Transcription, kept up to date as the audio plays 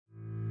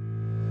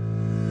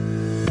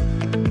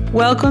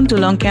Welcome to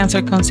Lung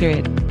Cancer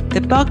Considered, the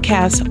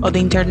podcast of the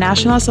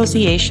International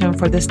Association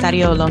for the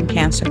Study of Lung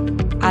Cancer,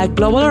 a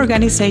global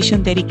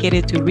organization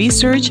dedicated to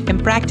research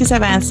and practice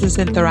advances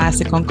in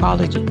thoracic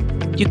oncology.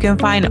 You can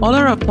find all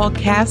our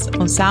podcasts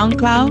on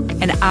SoundCloud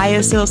and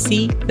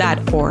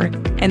ISLC.org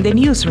and the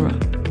newsroom.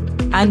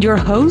 I'm your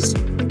host,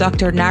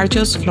 Dr.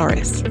 Narjust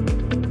Florez.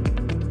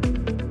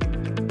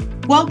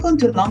 Welcome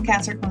to Lung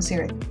Cancer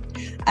Considered.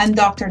 I'm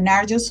Dr.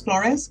 Narjust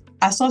Florez,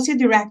 Associate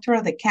Director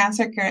of the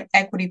Cancer Care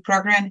Equity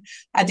Program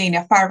at the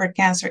Dana-Farber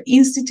Cancer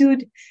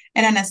Institute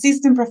and an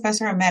Assistant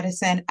Professor of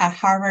Medicine at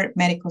Harvard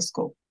Medical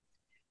School.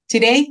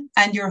 Today,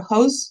 I'm your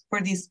host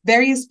for this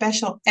very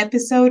special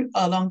episode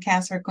of Lung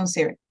Cancer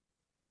Considered.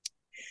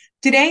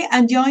 Today,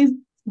 I'm joined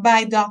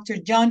by Dr.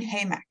 John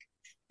Haymack,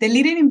 the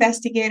leading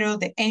investigator of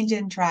the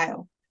AEGEAN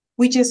Trial,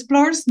 which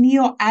explores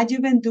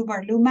neoadjuvant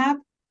durvalumab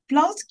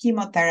plus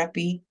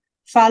chemotherapy,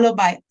 followed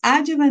by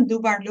adjuvant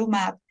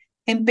durvalumab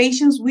in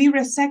patients with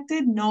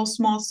resected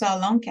non-small cell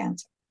lung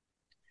cancer.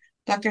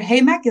 Dr.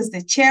 Haymack is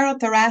the chair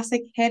of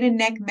thoracic, head and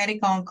neck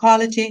medical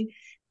oncology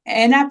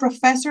and a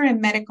professor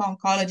in medical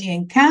oncology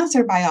and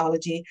cancer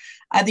biology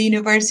at the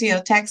University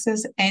of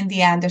Texas and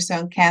the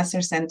Anderson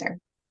Cancer Center.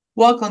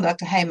 Welcome,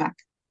 Dr. Haymack.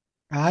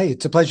 Hi,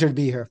 it's a pleasure to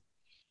be here.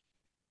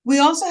 We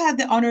also had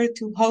the honor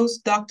to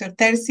host Dr.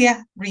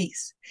 Tercia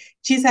Reis.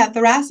 She's a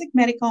thoracic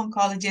medical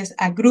oncologist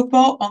at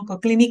Grupo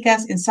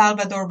Oncoclínicas in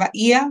Salvador,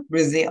 Bahia,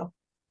 Brazil.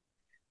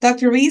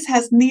 Dr. Reis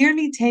has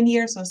nearly 10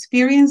 years of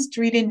experience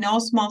treating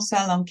non-small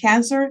cell lung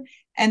cancer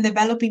and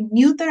developing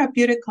new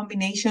therapeutic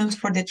combinations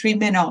for the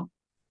treatment of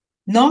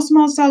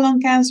non-small cell lung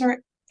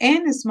cancer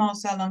and small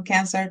cell lung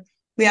cancer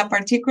with a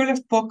particular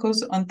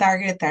focus on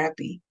targeted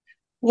therapy.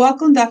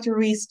 Welcome, Dr.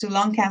 Reis, to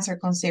Lung Cancer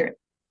Considered.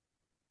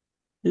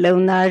 Hello,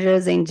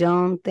 Narjust and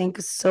John. Thank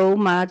you so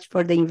much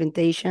for the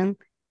invitation.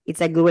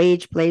 It's a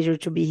great pleasure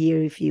to be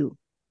here with you.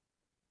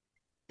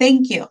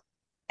 Thank you.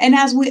 And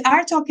as we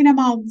are talking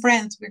about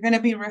friends, we're going to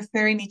be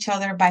referring each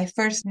other by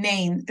first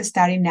name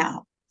starting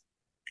now.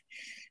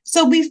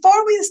 So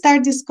before we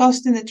start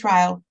discussing the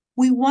trial,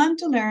 we want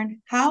to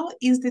learn how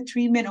is the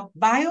treatment of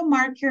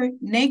biomarker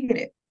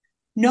negative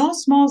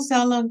non-small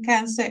cell lung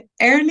cancer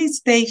early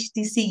stage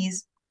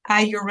disease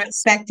at your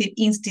respective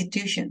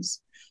institutions.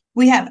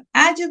 We have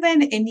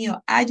adjuvant and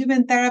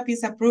neoadjuvant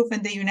therapies approved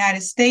in the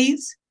United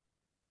States,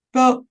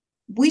 but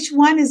which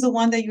one is the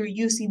one that you're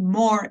using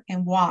more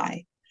and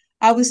why?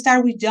 I will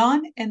start with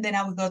John, and then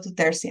I will go to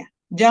Tercia.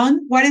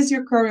 John, what is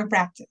your current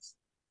practice?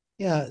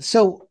 Yeah,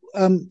 so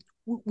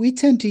we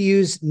tend to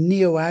use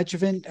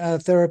neoadjuvant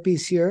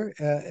therapies here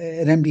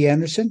at MD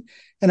Anderson,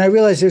 and I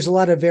realize there's a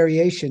lot of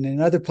variation.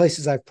 In other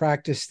places I've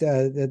practiced,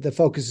 the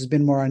focus has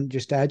been more on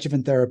just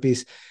adjuvant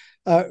therapies.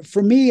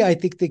 For me, I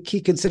think the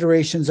key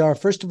considerations are,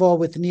 first of all,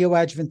 with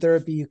neoadjuvant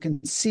therapy, you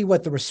can see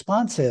what the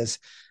response is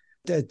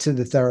to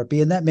the therapy,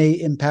 and that may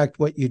impact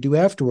what you do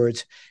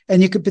afterwards.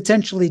 And you could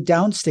potentially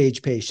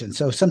downstage patients.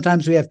 So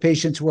sometimes we have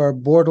patients who are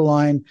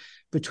borderline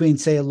between,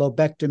 say, a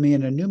lobectomy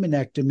and a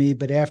pneumonectomy,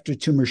 but after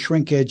tumor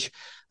shrinkage,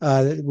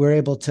 we're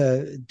able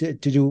to do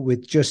it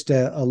with just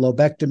a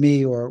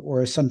lobectomy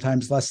or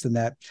sometimes less than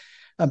that.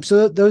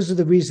 So those are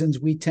the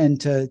reasons we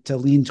tend to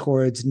lean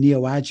towards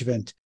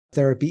neoadjuvant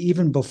therapy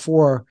even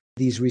before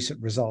these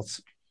recent results.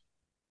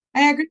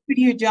 I agree with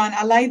you, John.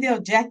 I like the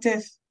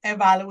objective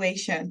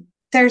evaluation.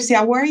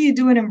 Tercia, what are you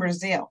doing in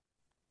Brazil?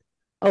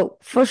 Oh,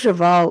 first of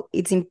all,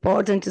 it's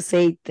important to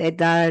say that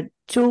there are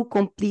two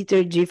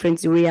completely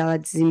different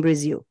realities in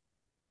Brazil.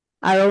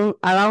 Around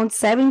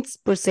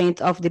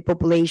 70% of the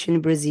population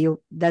in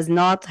Brazil does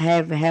not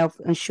have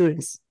health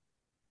insurance.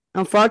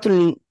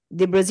 Unfortunately,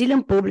 the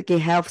Brazilian public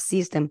health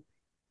system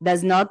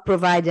does not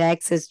provide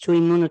access to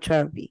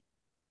immunotherapy.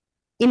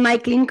 In my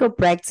clinical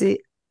practice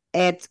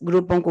at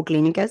Grupo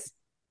Oncoclínicas,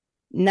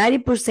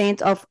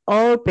 90% of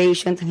all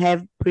patients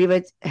have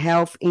private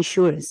health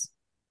insurance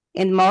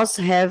and must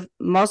have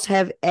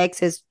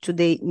access to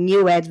the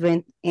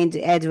neoadjuvant and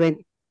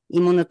adjuvant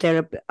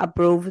immunotherapy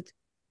approved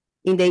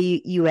in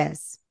the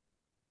US.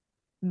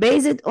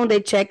 Based on the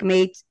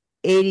Checkmate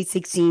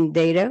 8016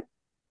 data,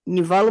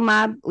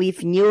 durvalumab with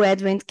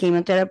neoadjuvant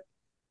chemotherapy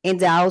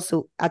and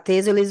also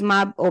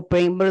atezolizumab or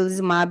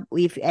pembrolizumab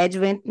with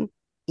adjuvant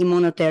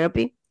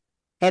immunotherapy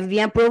have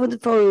been approved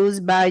for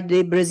use by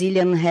the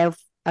Brazilian Health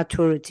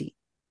Authority.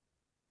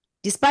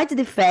 Despite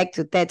the fact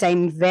that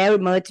I'm very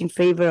much in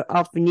favor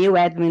of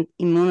neoadjuvant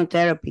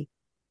immunotherapy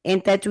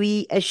and that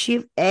we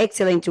achieve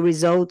excellent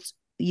results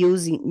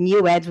using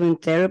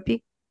neoadjuvant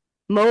therapy,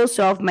 most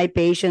of my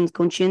patients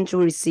continue to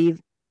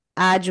receive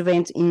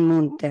adjuvant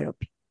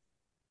immunotherapy.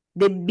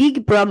 The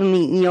big problem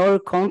in your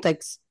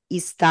context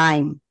is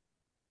time.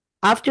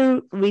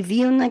 After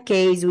reviewing a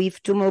case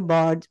with tumor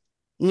board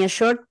in a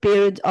short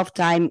period of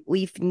time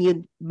with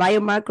new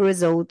biomarker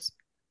results,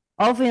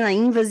 often an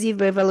invasive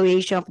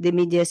evaluation of the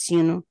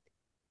mediastinum,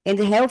 and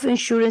health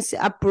insurance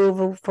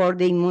approval for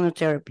the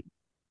immunotherapy.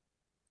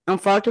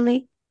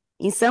 Unfortunately,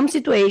 in some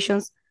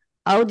situations,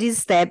 all these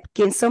steps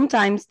can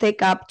sometimes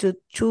take up to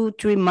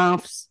 2-3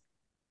 months,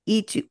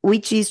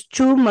 which is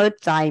too much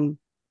time.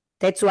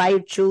 That's why I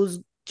choose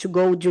to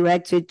go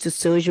directly to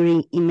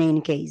surgery in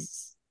many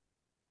cases.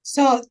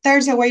 So,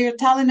 Teresa, what you're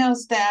telling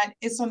us that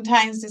is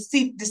sometimes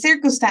the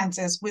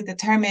circumstances will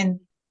determine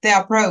the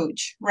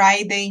approach,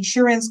 right? The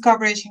insurance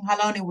coverage and how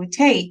long it would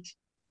take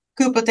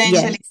could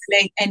potentially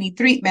delay any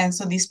treatment.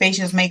 So these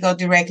patients may go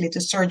directly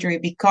to surgery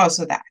because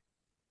of that.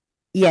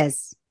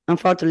 Yes,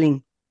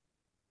 unfortunately.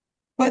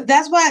 But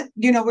that's what,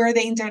 we're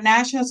the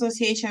International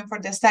Association for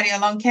the Study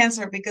of Lung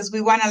Cancer, because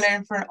we want to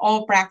learn from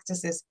all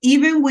practices.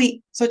 Even with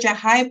such a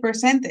high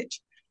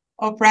percentage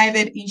of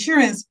private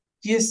insurance,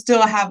 you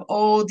still have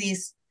all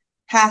these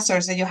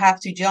hazards that you have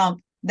to jump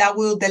that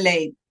will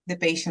delay the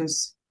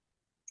patients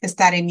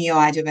starting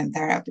neoadjuvant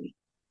therapy.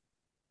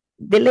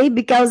 Delay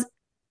because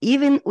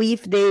even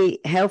with the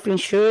health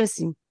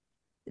insurance,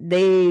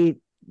 the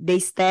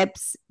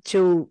steps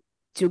to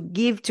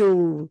give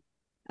to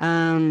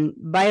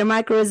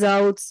biomarker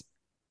results,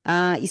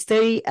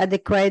 study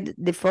adequate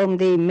from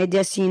the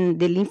mediation,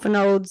 the lymph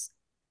nodes,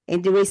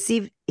 and the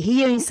receive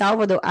here in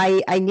Salvador.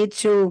 I need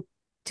to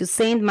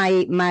send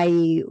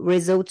my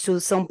results to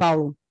São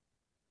Paulo,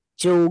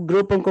 to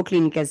Grupo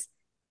Oncoclínicas.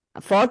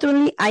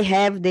 Fortunately, I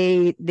have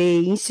the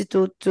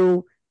institute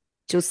to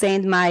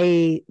send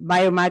my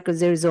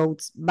biomarkers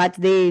results, but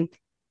the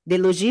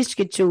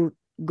logistic to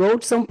go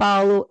to São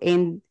Paulo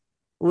and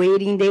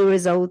waiting the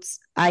results,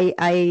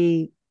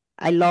 I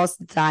lost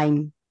the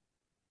time.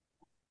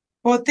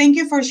 Well, thank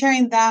you for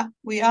sharing that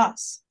with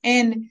us.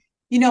 And,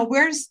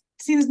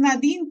 since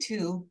Nadine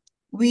too,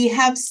 we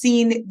have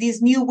seen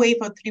this new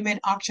wave of treatment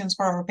options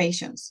for our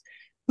patients,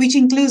 which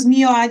includes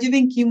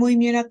neoadjuvant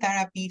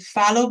chemoimmunotherapy,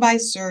 followed by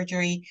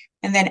surgery,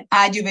 and then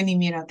adjuvant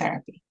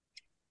immunotherapy.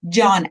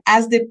 John,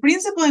 as the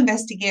principal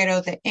investigator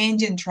of the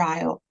AEGEAN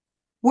trial,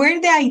 where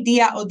the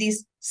idea of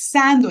this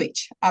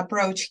sandwich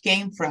approach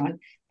came from,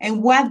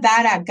 and what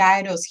data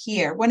guide us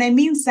here? When I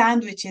mean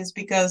sandwiches,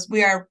 because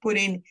we are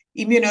putting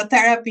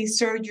immunotherapy,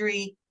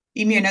 surgery,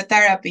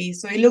 immunotherapy,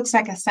 so it looks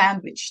like a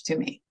sandwich to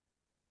me.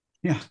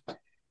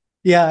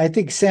 Yeah, I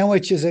think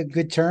sandwich is a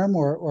good term,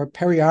 or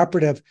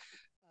perioperative.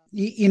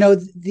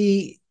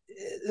 The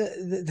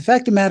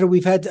fact of the matter,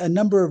 we've had a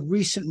number of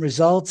recent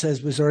results,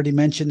 as was already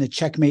mentioned, the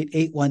Checkmate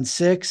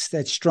 816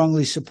 that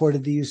strongly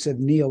supported the use of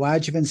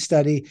neoadjuvant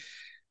study,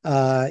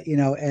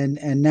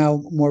 and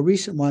now more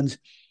recent ones.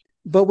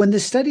 But when the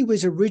study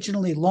was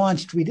originally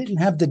launched, we didn't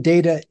have the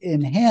data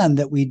in hand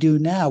that we do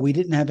now. We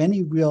didn't have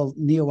any real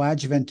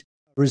neoadjuvant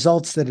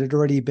results that had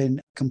already been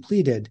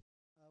completed.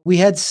 We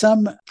had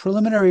some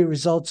preliminary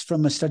results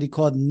from a study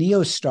called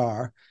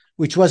NeoStar,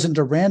 which wasn't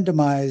a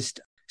randomized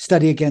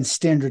study against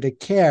standard of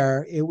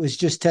care. It was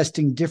just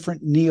testing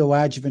different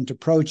neoadjuvant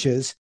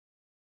approaches.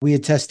 We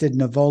had tested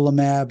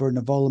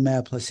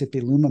nivolumab plus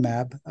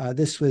ipilimumab.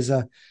 This was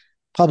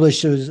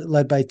published, it was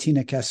led by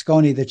Tina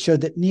Casconi, that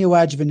showed that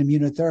neoadjuvant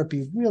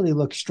immunotherapy really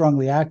looked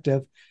strongly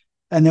active.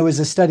 And there was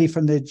a study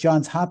from the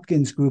Johns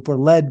Hopkins group, or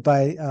led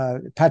by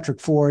Patrick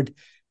Ford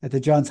at the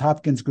Johns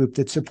Hopkins group,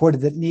 that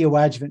supported that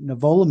neoadjuvant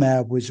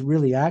nivolumab was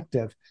really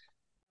active.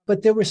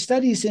 But there were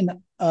studies in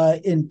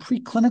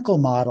preclinical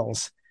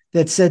models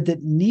that said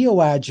that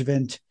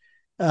neoadjuvant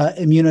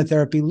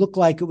immunotherapy looked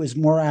like it was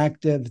more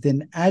active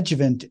than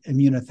adjuvant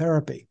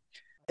immunotherapy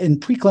in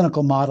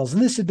preclinical models.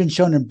 And this had been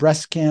shown in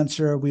breast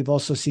cancer. We've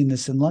also seen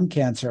this in lung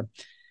cancer.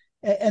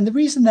 And the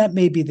reason that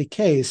may be the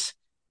case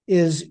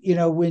is,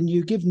 when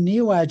you give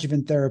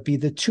neoadjuvant therapy,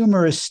 the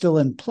tumor is still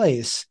in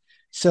place.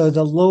 So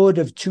the load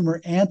of tumor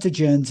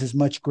antigens is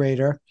much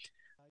greater.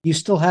 You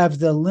still have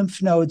the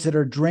lymph nodes that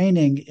are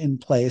draining in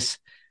place.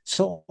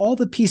 So all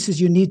the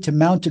pieces you need to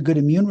mount a good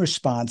immune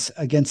response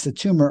against the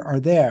tumor are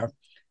there.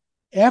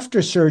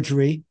 After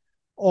surgery,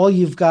 all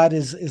you've got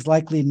is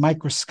likely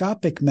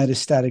microscopic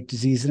metastatic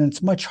disease, and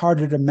it's much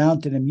harder to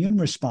mount an immune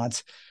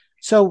response.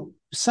 So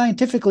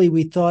scientifically,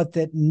 we thought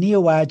that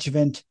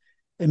neoadjuvant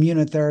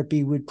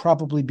immunotherapy would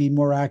probably be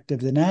more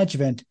active than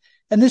adjuvant.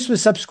 And this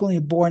was subsequently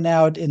borne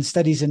out in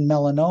studies in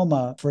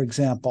melanoma, for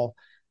example,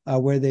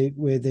 where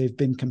they've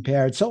been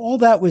compared. So all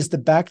that was the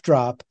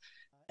backdrop.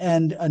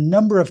 And a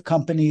number of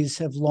companies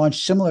have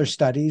launched similar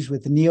studies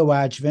with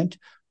neoadjuvant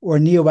or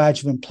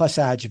neoadjuvant plus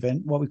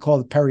adjuvant, what we call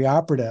the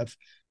perioperative.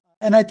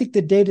 And I think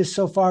the data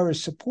so far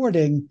is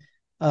supporting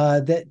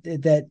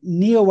that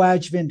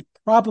neoadjuvant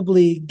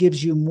probably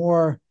gives you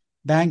more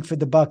bang for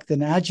the buck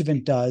than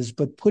adjuvant does,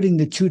 but putting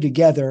the two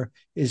together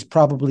is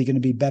probably going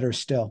to be better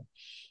still.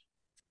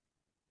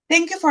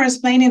 Thank you for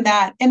explaining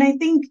that. And I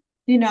think,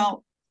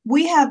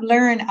 we have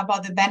learned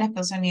about the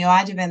benefits of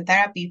neoadjuvant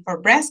therapy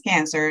for breast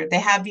cancer. They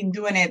have been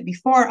doing it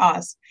before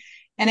us.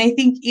 And I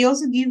think it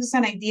also gives us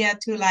an idea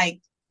to,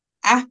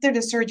 after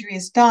the surgery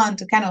is done,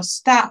 to kind of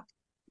stop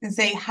and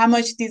say how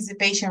much did the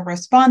patient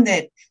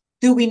responded.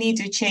 Do we need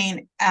to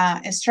change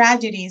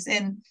strategies?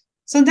 And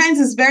sometimes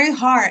it's very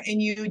hard,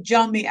 and you,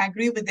 John, may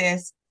agree with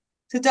this,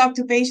 to talk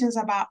to patients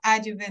about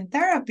adjuvant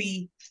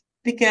therapy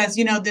because,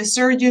 the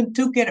surgeon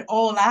took it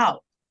all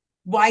out.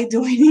 Why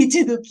do we need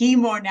to do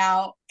chemo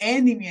now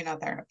and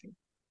immunotherapy?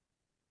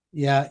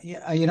 Yeah,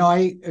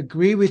 I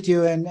agree with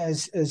you. And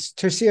as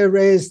Tercia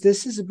raised,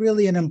 this is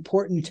really an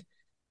important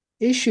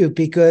issue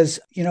because,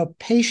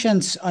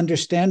 patients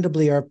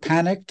understandably are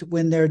panicked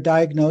when they're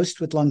diagnosed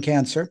with lung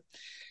cancer.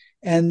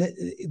 And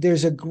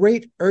there's a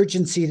great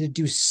urgency to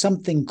do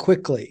something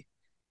quickly.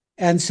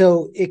 And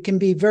so it can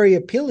be very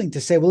appealing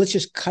to say, well, let's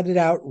just cut it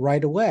out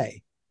right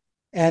away.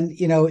 And,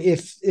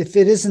 if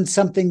it isn't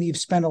something that you've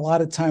spent a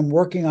lot of time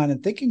working on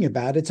and thinking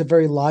about, it's a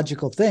very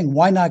logical thing.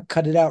 Why not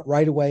cut it out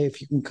right away if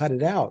you can cut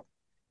it out?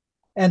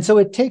 And so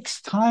it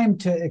takes time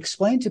to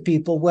explain to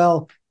people,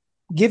 well,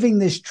 giving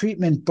this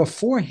treatment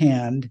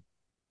beforehand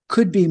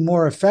could be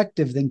more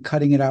effective than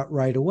cutting it out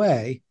right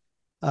away.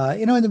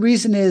 And the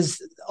reason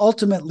is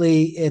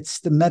ultimately it's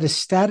the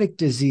metastatic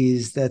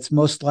disease that's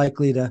most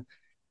likely to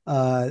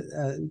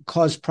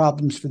cause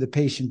problems for the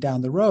patient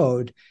down the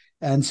road.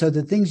 And so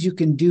the things you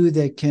can do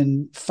that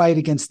can fight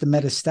against the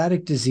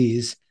metastatic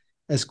disease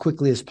as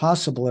quickly as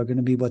possible are going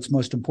to be what's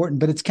most important.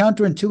 But it's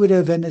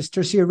counterintuitive. And as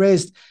Tercia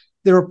raised,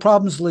 there are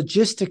problems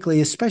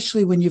logistically,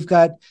 especially when you've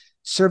got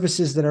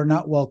services that are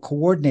not well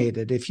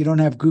coordinated. If you don't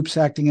have groups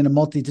acting in a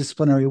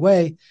multidisciplinary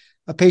way,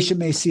 a patient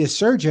may see a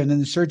surgeon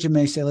and the surgeon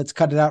may say, let's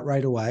cut it out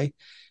right away.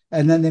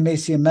 And then they may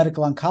see a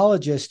medical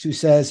oncologist who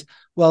says,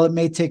 well, it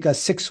may take us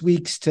 6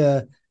 weeks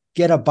to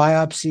get a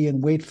biopsy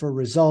and wait for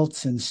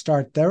results and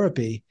start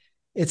therapy.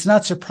 It's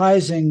not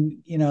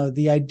surprising,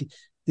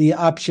 the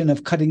option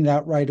of cutting it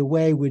out right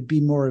away would be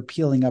more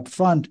appealing up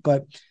front.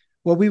 But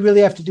what we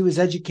really have to do is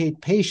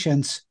educate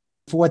patients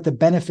for what the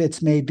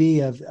benefits may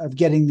be of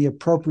getting the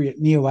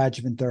appropriate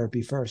neoadjuvant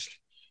therapy first.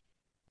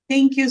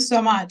 Thank you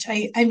so much.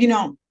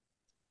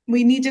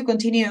 We need to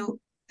continue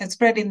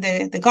spreading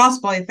the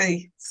gospel, if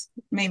it's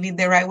maybe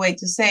the right way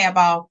to say,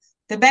 about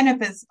the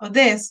benefits of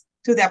this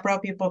to the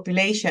appropriate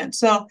population.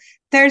 So,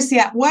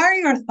 Tercia, what are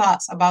your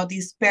thoughts about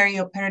this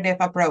perioperative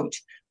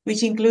approach,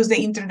 which includes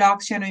the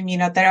introduction of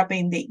immunotherapy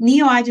in the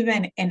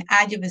neoadjuvant and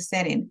adjuvant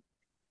setting,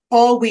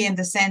 all within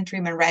the same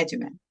treatment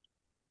regimen?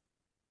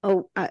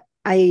 Oh,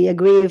 I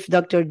agree with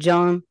Dr.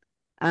 John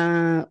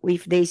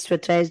with the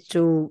strategy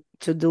to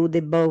do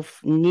the both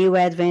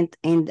neoadjuvant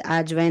and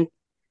adjuvant.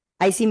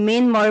 I see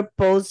many more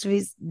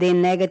positives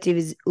than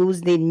negatives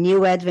use the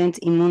neoadjuvant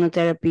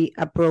immunotherapy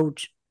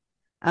approach.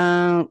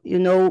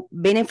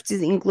 Benefits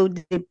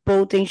include the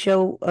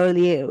potential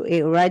early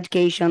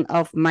eradication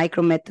of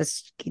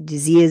micrometastatic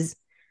disease,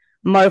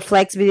 more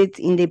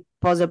flexibility in the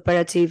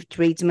postoperative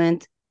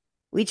treatment,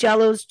 which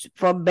allows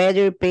for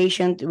better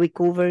patient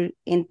recovery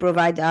and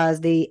provide us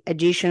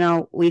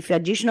additional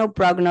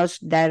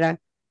prognostic data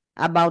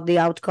about the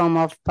outcome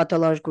of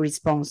pathological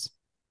response.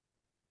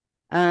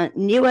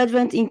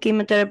 Neoadjuvant in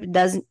chemotherapy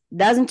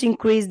doesn't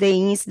increase the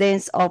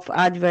incidence of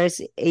adverse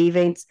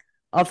events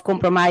of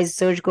compromised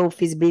surgical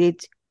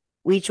feasibility,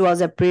 which was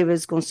a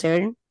previous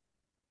concern.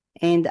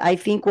 And I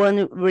think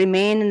one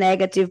remaining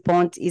negative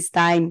point is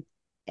time.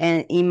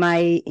 And in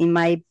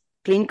my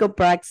clinical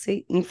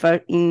practice,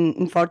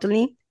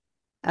 unfortunately,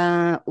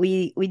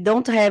 we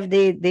don't have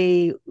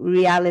the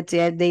reality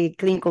at the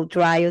clinical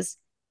trials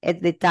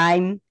at the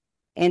time,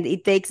 and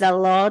it takes a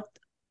lot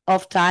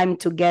of time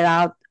to get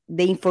out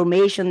the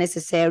information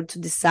necessary to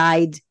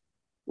decide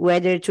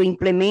whether to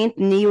implement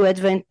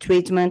neoadjuvant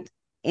treatment,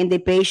 and the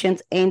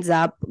patient ends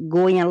up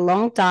going a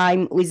long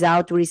time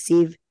without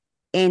receive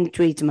any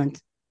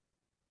treatment.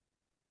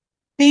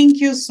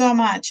 Thank you so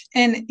much.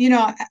 And,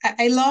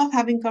 I love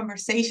having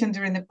conversation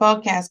during the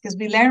podcast because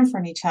we learn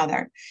from each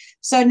other.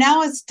 So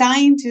now it's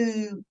time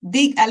to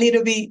dig a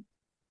little bit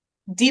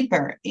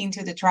deeper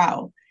into the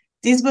trial.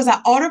 This was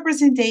an oral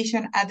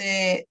presentation at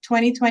the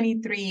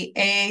 2023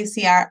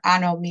 AACR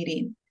annual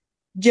meeting.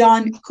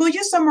 John, could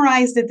you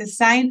summarize the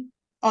design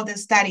of the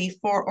study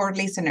for our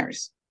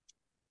listeners?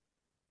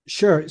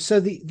 Sure. So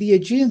the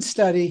AEGEAN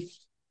study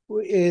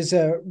is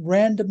a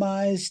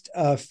randomized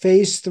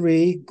phase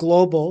 3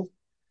 global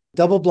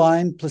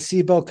double-blind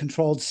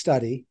placebo-controlled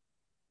study.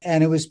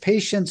 And it was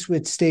patients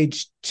with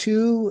stage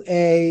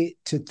 2A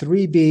to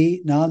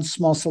 3B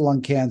non-small cell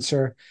lung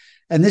cancer.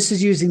 And this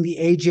is using the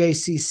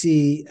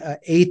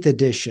AJCC 8th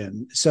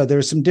edition. So there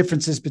are some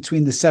differences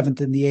between the 7th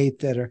and the 8th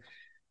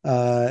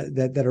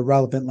that are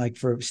relevant, like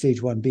for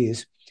stage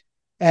 1Bs.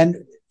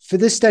 And for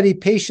this study,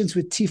 patients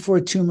with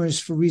T4 tumors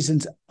for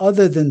reasons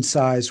other than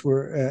size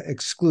were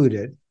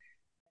excluded.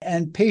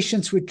 And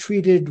patients were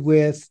treated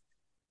with,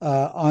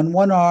 on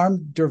one arm,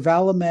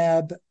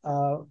 durvalumab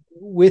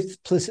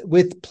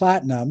with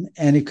platinum,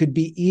 and it could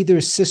be either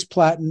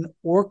cisplatin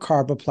or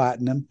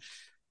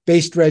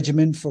carboplatinum-based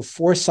regimen for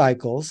 4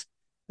 cycles,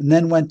 and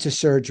then went to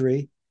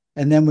surgery,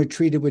 and then were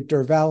treated with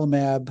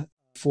durvalumab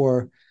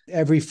for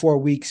every 4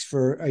 weeks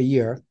for a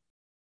year.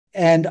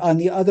 And on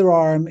the other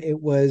arm, it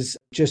was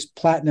just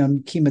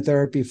platinum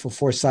chemotherapy for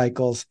 4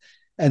 cycles,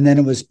 and then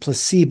it was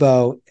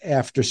placebo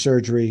after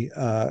surgery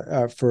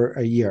for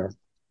a year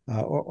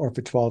or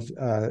for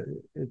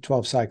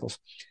 12 cycles.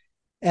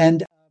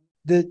 And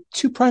the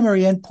 2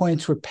 primary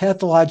endpoints were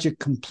pathologic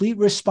complete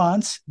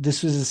response.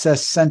 This was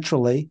assessed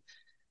centrally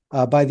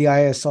by the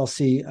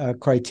ISLC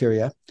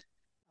criteria,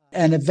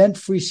 and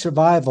event-free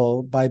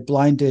survival by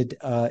blinded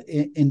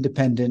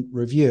independent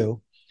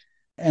review.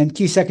 And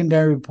key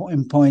secondary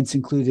endpoints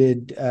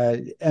included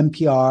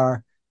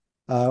MPR,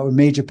 or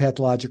major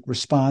pathologic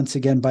response,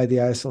 again by the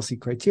ISLC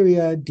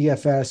criteria,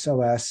 DFS,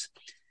 OS.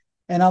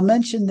 And I'll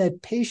mention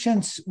that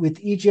patients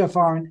with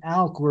EGFR and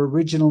ALK were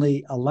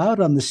originally allowed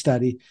on the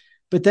study,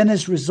 but then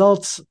as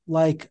results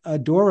like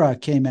ADORA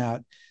came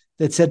out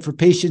that said for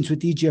patients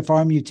with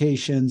EGFR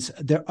mutations,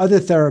 their other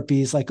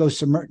therapies like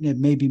osimertinib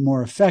may be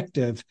more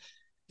effective.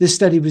 This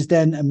study was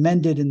then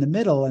amended in the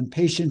middle, and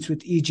patients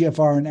with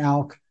EGFR and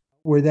ALK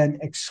were then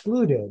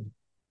excluded.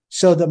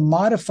 So the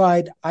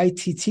modified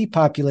ITT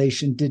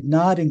population did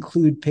not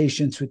include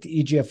patients with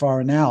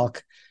EGFR and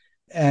ALK,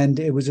 and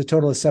it was a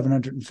total of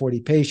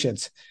 740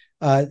 patients.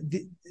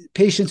 The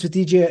patients with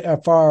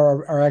EGFR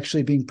are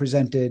actually being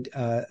presented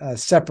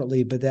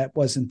separately, but that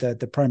wasn't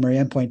the primary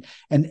endpoint.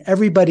 And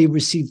everybody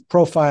received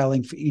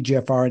profiling for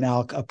EGFR and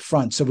ALK up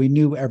front, so we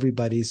knew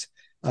everybody's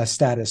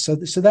status. So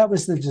that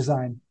was the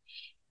design.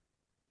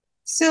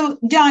 So,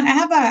 John, I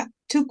have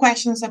two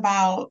questions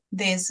about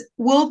this.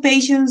 Will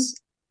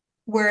patients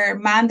were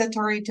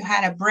mandatory to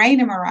have a brain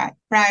MRI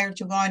prior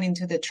to going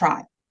into the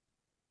trial?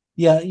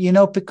 Yeah,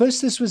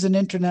 because this was an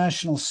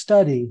international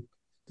study,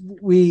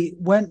 we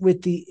went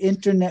with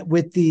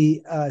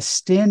the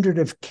standard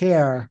of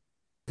care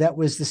that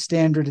was the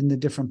standard in the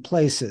different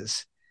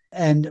places.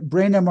 And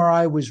brain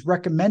MRI was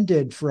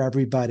recommended for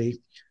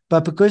everybody,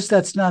 but because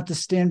that's not the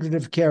standard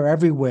of care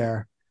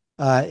everywhere,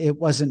 it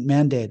wasn't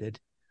mandated.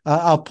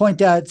 I'll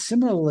point out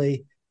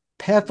similarly,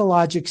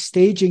 pathologic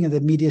staging of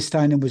the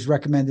mediastinum was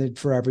recommended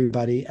for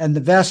everybody, and the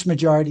vast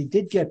majority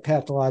did get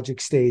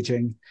pathologic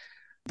staging.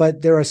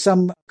 But there are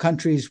some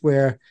countries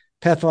where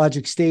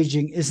pathologic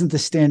staging isn't the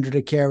standard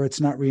of care,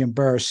 it's not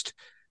reimbursed.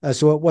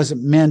 So it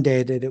wasn't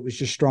mandated, it was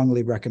just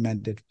strongly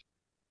recommended.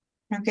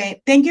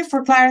 Okay, thank you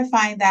for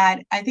clarifying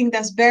that. I think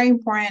that's very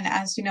important,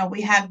 as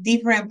we have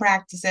different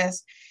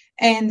practices.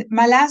 And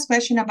my last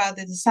question about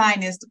the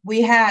design is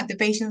the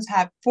patients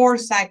have 4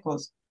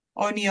 cycles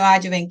of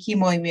neoadjuvant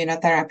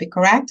chemoimmunotherapy,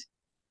 correct?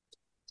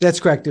 That's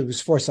correct. It was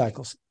 4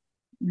 cycles.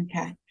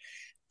 Okay.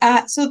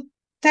 So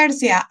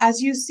Tercia,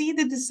 as you see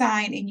the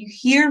design and you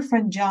hear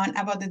from John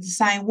about the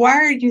design,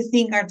 what do you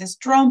think are the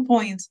strong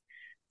points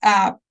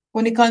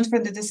when it comes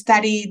from the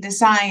study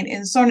design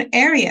in certain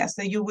areas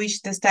that you wish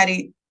the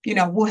study,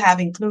 would have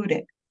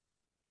included?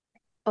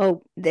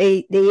 Oh,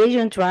 the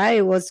AEGEAN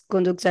trial was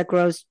conducted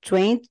across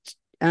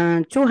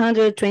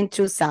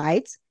 222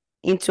 sites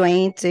in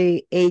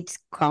 28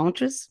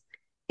 countries.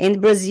 And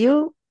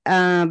Brazil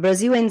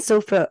and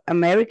South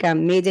America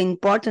made an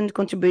important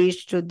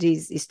contribution to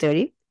this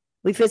study,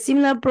 with a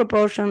similar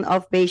proportion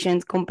of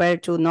patients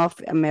compared to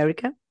North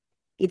America.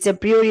 It's a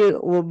pretty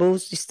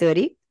robust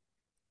study.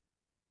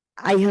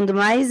 A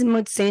randomized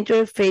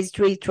multicenter phase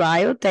 3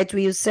 trial that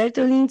will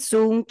certainly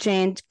soon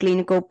change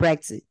clinical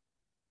practice.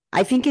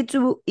 I think it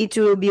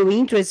will be of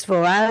interest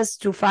for us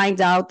to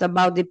find out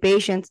about the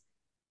patients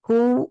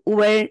who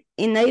were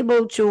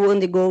unable to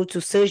undergo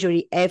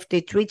surgery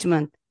after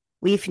treatment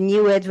with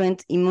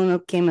neoadjuvant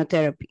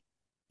immunochemotherapy,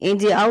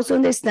 and also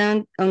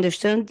understand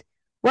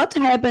what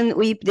happened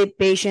with the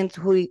patients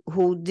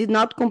who did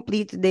not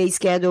complete the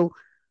scheduled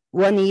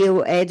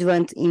 1-year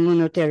adjuvant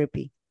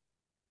immunotherapy.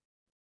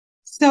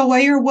 So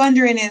what you're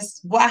wondering is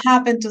what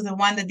happened to the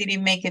one that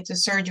didn't make it to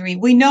surgery?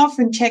 We know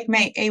from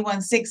Checkmate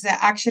 816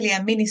 that actually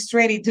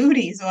administrative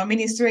duties or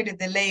administrative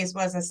delays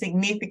was a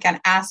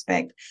significant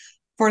aspect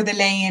for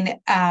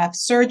delaying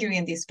surgery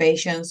in these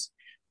patients.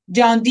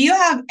 John, do you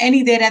have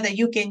any data that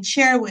you can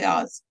share with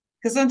us?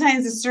 Because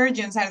sometimes the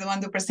surgeons are the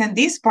ones who present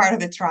this part of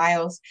the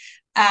trials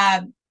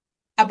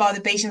about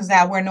the patients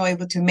that were not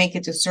able to make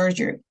it to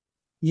surgery.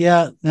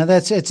 Yeah, now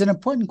it's an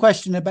important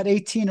question. About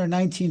 18 or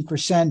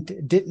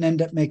 19% didn't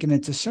end up making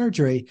it to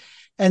surgery.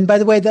 And by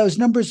the way, those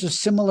numbers are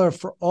similar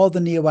for all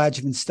the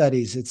neoadjuvant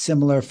studies. It's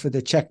similar for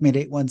the Checkmate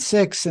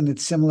 816, and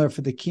it's similar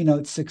for the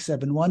Keynote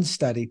 671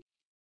 study.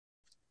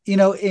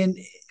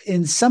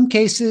 In some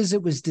cases,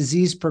 it was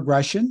disease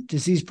progression.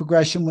 Disease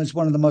progression was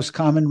one of the most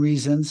common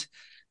reasons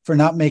for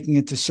not making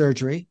it to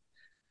surgery.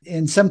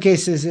 In some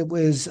cases, it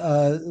was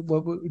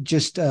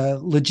just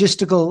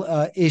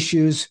logistical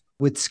issues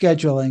with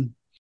scheduling.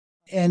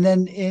 And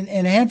then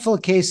in a handful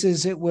of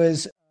cases, it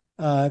was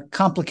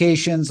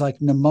complications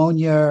like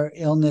pneumonia,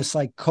 illness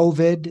like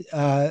COVID.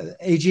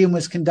 AEGEAN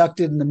was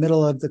conducted in the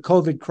middle of the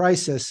COVID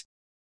crisis.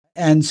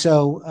 And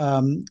so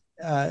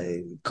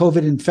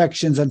COVID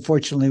infections,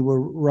 unfortunately, were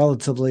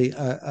relatively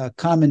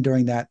common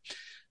during that.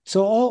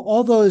 So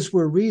all those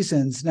were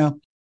reasons. Now,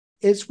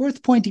 it's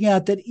worth pointing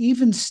out that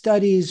even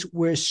studies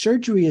where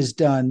surgery is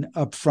done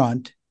up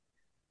front,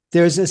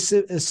 there's a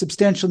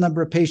substantial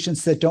number of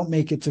patients that don't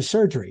make it to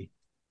surgery.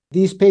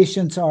 These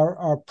patients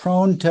are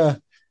prone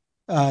to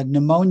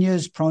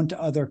pneumonias, prone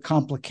to other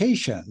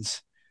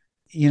complications,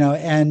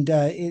 and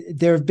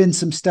there have been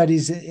some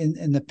studies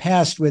in the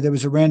past where there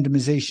was a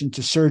randomization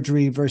to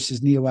surgery versus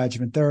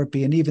neoadjuvant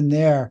therapy. And even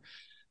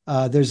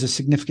there's a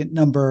significant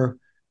number,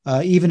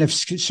 even if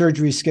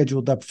surgery is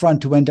scheduled up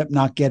front, to end up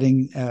not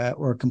getting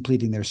or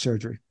completing their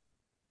surgery.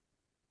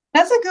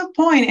 That's a good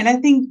point. And I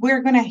think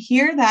we're going to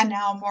hear that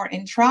now more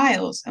in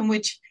trials in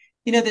which,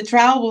 the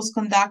trial was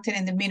conducted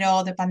in the middle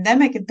of the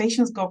pandemic and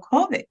patients got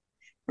COVID,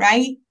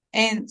 right?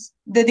 And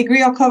the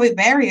degree of COVID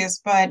varies,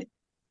 but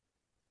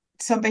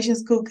some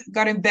patients could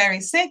gotten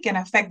very sick and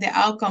affect the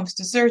outcomes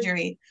to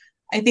surgery.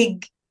 I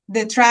think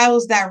the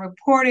trials that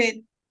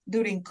reported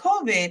during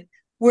COVID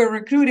were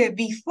recruited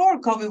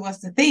before COVID was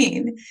the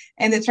thing.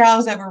 And the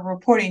trials that we're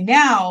reporting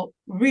now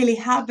really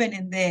happened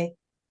in the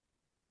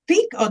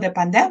peak of the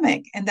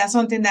pandemic. And that's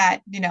something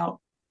that,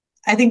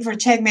 I think for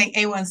Checkmate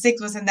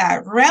A16 wasn't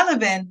that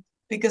relevant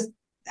because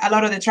a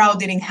lot of the trial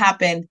didn't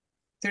happen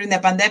during the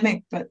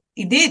pandemic, but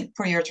it did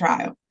for your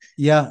trial.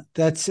 Yeah,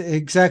 that's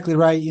exactly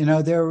right.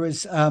 There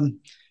was,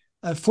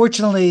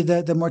 fortunately,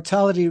 the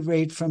mortality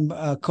rate from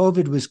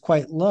COVID was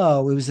quite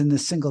low. It was in the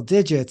single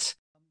digits.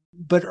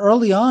 But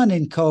early on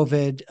in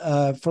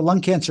COVID, for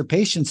lung cancer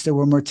patients, there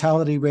were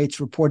mortality rates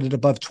reported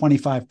above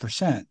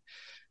 25%.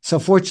 So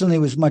fortunately, it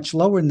was much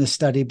lower in the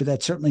study, but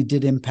that certainly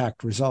did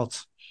impact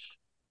results.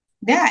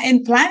 Yeah,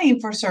 and planning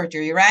for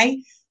surgery, right?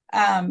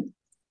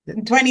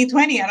 In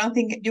 2020, I don't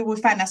think you would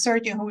find a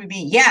surgeon who would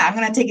be, I'm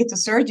going to take it to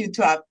surgery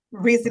to a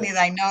recently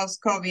diagnosed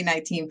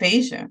COVID-19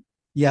 patient.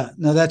 Yeah,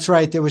 no, that's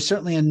right. There was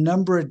certainly a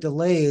number of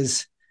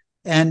delays.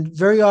 And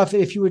very often,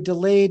 if you were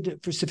delayed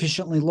for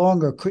sufficiently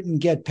longer, couldn't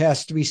get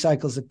past 3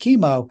 cycles of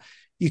chemo,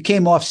 you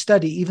came off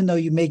study, even though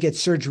you may get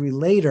surgery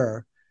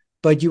later,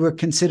 but you were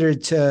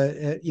considered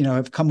to,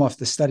 have come off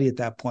the study at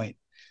that point.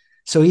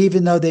 So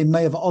even though they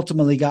may have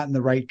ultimately gotten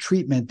the right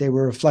treatment, they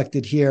were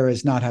reflected here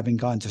as not having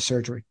gone to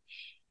surgery.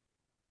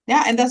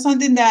 Yeah, and that's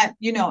something that,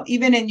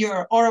 even in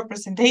your oral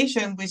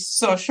presentation, which is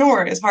so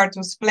short, it's hard to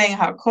explain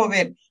how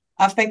COVID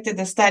affected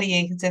the study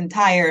in its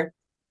entire,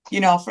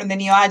 from the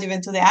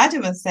neoadjuvant to the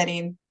adjuvant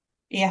setting.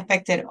 It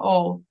affected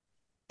all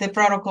the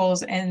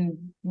protocols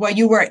and what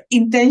you were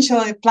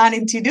intentionally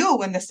planning to do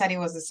when the study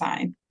was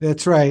designed.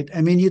 That's right.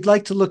 I mean, you'd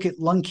like to look at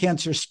lung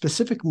cancer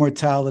specific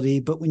mortality,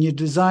 but when you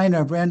design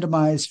a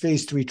randomized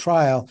phase 3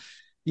 trial,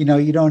 you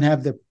don't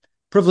have the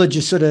privilege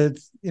of sort of,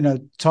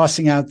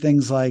 tossing out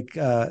things like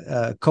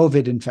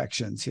COVID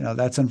infections.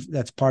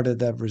 That's part of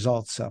the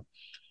results. So,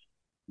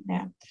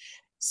 yeah.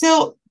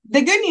 So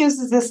the good news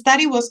is the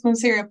study was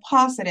considered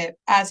positive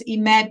as it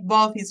met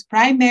both its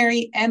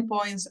primary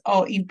endpoints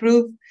of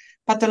improved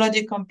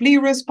pathologic complete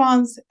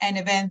response and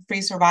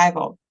event-free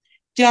survival.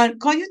 John,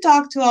 could you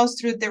talk to us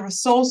through the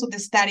results of the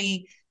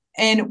study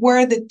and what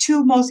are the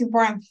 2 most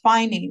important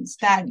findings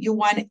that you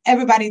want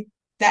everybody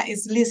that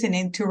is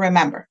listening to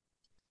remember?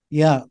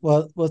 Yeah,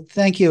 well,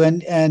 thank you.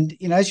 And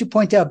as you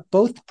point out,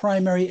 both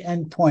primary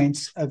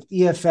endpoints of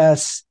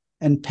EFS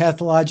and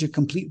pathologic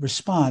complete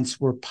response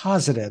were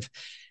positive.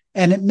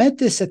 And it met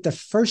this at the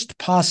first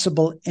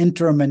possible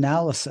interim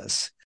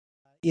analysis.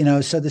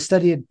 So the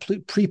study had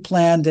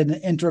pre-planned an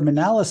interim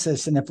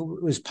analysis, and if it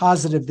was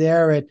positive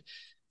there,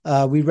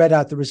 we read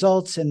out the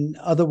results, and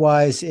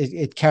otherwise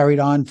it carried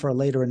on for a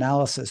later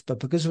analysis. But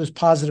because it was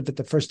positive at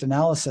the first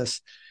analysis,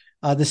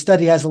 the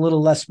study has a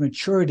little less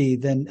maturity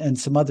and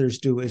some others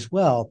do as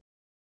well.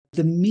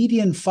 The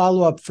median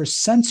follow-up for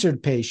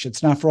censored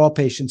patients, not for all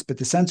patients, but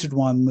the censored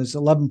one was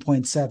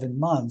 11.7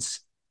 months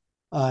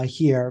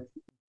here.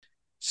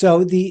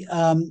 So the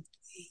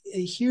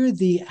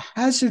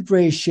hazard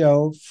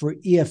ratio for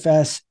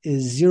EFS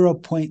is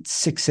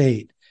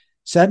 0.68.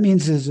 So that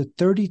means there's a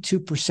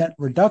 32%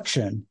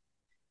 reduction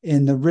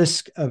in the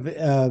risk of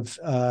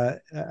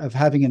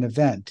having an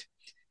event.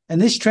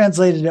 And this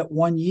translated at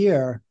 1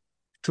 year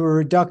to a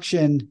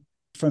reduction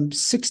from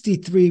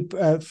 63.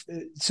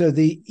 So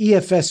the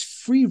EFS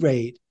free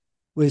rate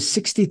was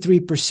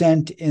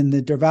 63% in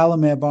the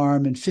durvalumab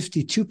arm and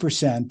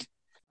 52%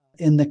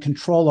 in the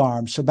control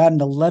arm. So about an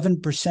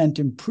 11%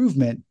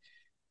 improvement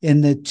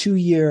in the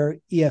 2-year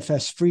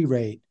EFS free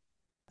rate.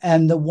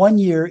 And the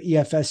 1-year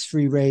EFS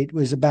free rate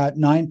was about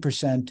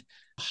 9%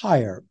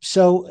 higher.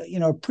 So,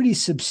 a pretty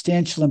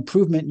substantial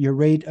improvement in your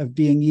rate of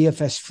being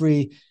EFS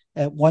free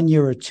at 1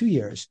 year or 2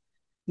 years.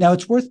 Now,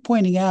 it's worth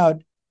pointing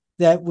out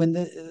that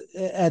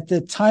at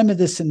the time of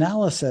this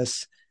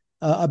analysis,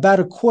 about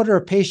a quarter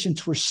of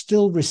patients were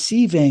still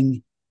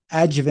receiving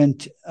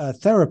adjuvant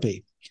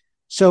therapy.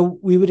 So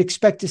we would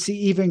expect to see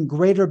even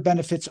greater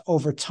benefits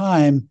over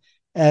time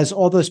as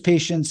all those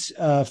patients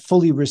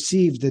fully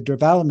received the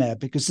durvalumab,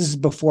 because this is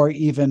before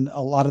even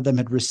a lot of them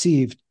had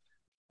received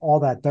all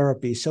that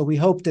therapy. So we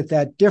hope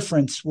that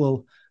difference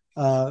will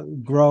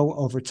grow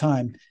over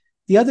time.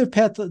 The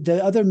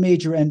other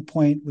major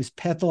endpoint was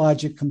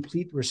pathologic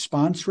complete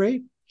response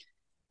rate,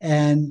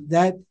 and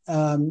that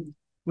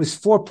was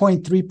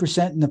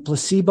 4.3% in the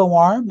placebo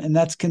arm, and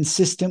that's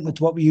consistent with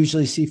what we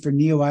usually see for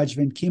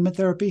neoadjuvant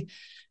chemotherapy.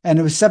 And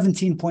it was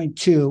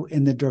 17.2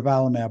 in the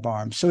durvalumab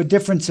arm. So a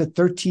difference of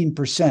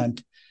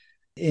 13%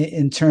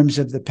 in terms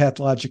of the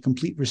pathologic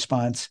complete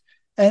response.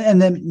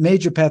 And the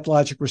major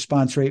pathologic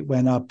response rate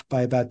went up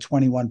by about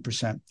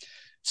 21%.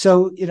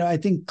 So, I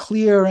think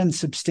clear and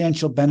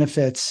substantial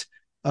benefits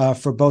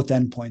for both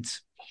endpoints.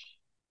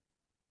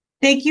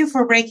 Thank you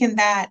for breaking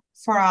that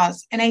for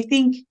us. And I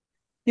think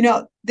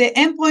the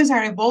endpoints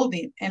are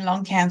evolving in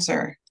lung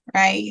cancer,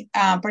 right?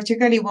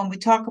 Particularly when we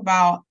talk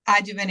about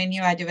adjuvant and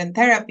neoadjuvant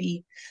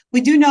therapy,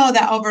 we do know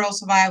that overall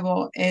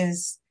survival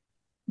is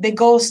the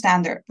gold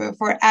standard. But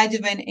for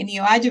adjuvant and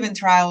neoadjuvant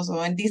trials,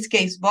 or in this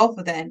case, both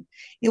of them,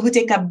 it would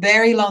take a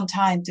very long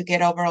time to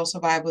get overall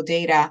survival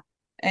data.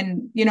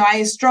 And,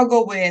 I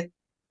struggle with,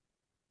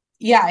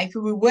 if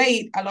we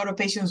wait, a lot of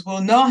patients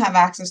will not have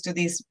access to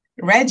this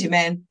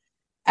regimen,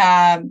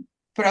 but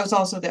it's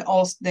also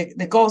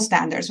the gold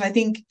standard. So I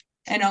think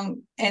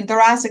in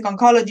thoracic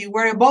oncology,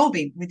 we're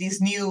evolving with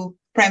these new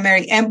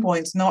primary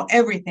endpoints. Not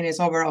everything is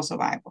overall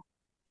survival.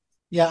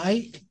 Yeah,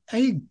 I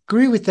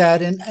agree with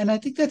that. And I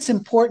think that's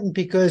important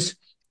because,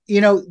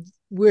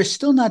 we're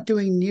still not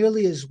doing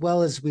nearly as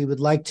well as we would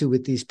like to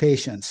with these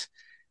patients.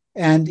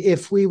 And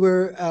if we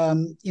were,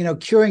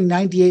 curing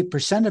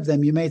 98% of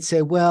them, you might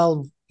say,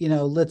 well,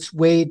 let's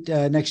wait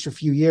an extra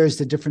few years.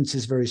 The difference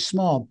is very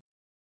small.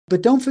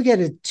 But don't forget,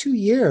 at 2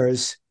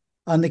 years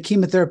on the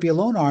chemotherapy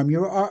alone arm,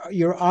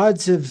 your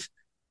odds of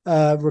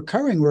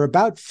recurring were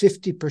about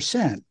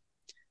 50%.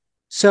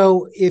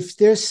 So if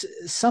there's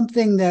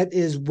something that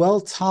is well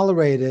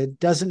tolerated,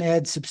 doesn't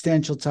add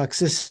substantial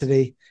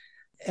toxicity,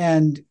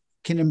 and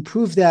can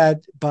improve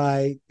that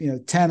by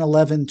 10,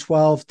 11,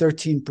 12,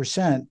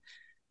 13%,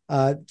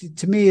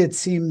 to me, it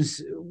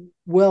seems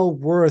well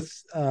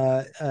worth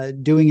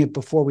doing it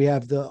before we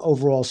have the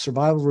overall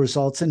survival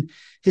results. And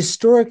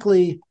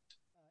historically,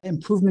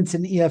 improvements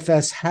in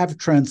EFS have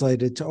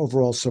translated to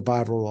overall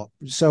survival.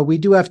 So we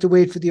do have to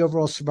wait for the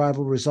overall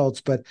survival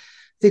results, but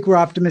I think we're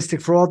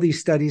optimistic for all these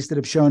studies that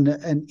have shown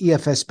an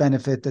EFS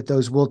benefit, that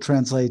those will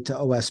translate to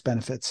OS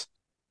benefits.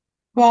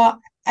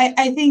 Well,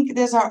 I think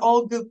those are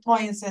all good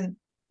points. And,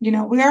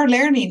 we are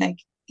learning,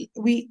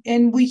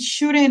 we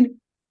shouldn't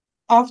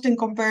often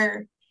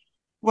compare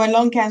what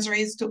lung cancer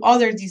is to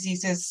other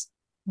diseases,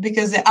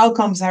 because the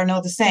outcomes are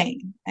not the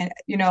same. And,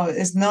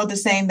 it's not the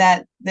same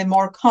that the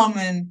more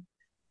common,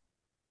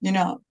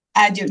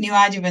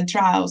 neoadjuvant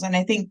trials. And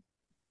I think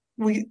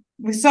we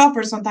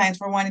suffer sometimes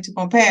for wanting to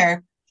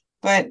compare,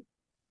 but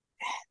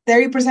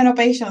 30% of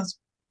patients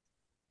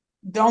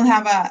don't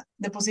have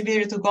the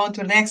possibility to go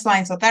into the next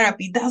lines of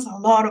therapy. That's a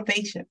lot of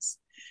patients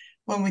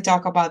when we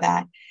talk about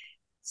that.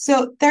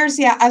 So,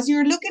 Tercia, as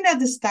you're looking at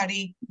the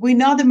study, we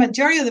know the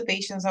majority of the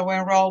patients that were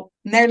enrolled,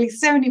 nearly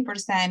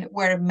 70%,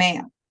 were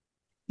male.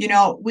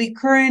 We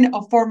current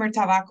or former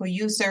tobacco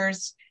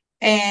users,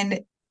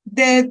 and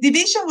the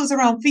division was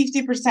around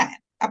 50%,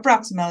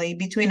 approximately,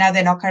 between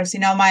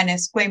adenocarcinoma and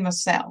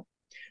squamous cell.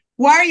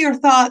 What are your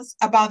thoughts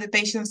about the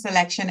patient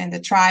selection in the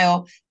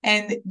trial?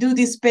 And do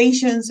these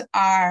patients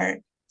are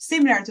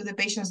similar to the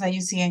patients that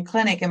you see in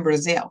clinic in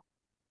Brazil?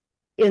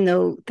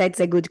 That's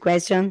a good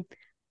question.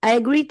 I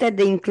agree that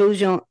the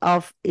inclusion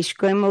of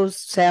squamous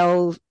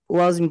cells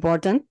was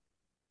important.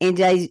 And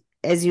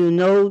as you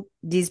know,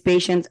 these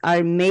patients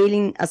are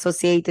mainly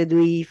associated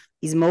with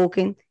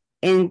smoking,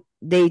 and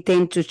they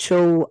tend to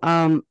show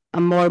a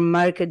more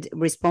marked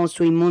response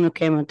to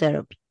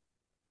immunochemotherapy.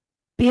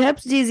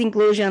 Perhaps this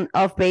inclusion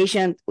of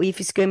patients with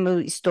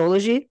squamous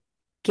histology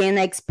can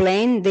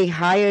explain the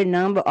higher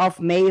number of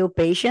male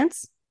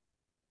patients,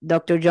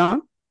 Dr.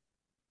 John?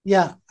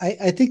 Yeah,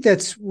 I think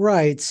that's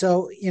right.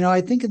 So,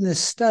 I think in this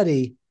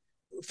study,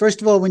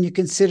 first of all, when you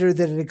consider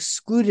that it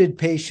excluded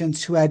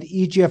patients who had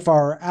EGFR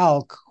or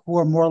ALK, who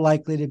are more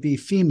likely to be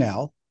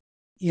female,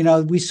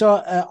 we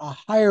saw a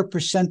higher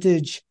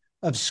percentage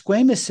of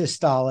squamous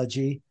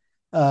histology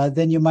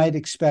than you might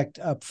expect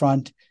up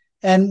front.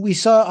 And we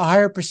saw a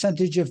higher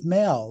percentage of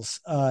males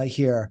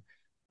here.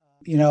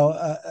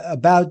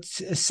 About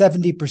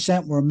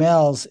 70% were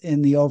males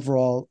in the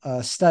overall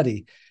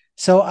study.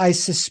 So I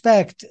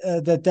suspect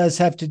that does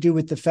have to do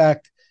with the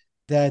fact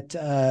that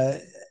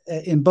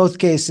in both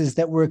cases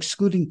that we're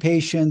excluding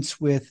patients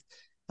with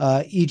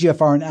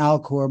EGFR and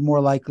ALK who are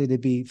more likely to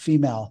be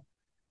female.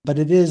 But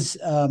it is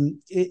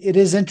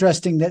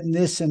interesting that in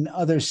this and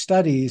other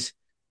studies,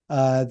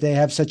 they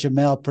have such a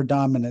male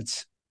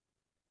predominance.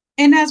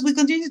 And as we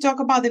continue to talk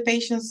about the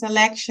patient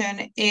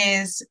selection,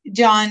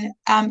 John,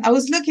 I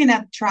was looking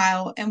at the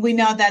trial, and we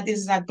know that this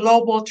is a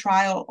global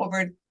trial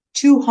over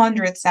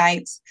 200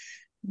 sites.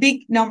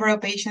 Big number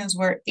of patients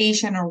were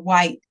Asian or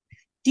white.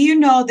 Do you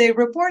know the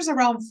reports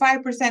around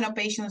 5% of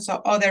patients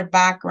of other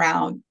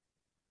background?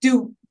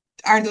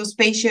 Are those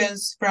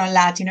patients from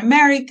Latin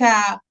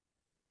America?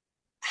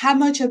 How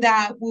much of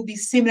that will be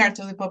similar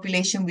to the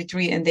population we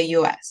treat in the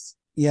U.S.?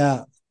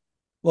 Yeah.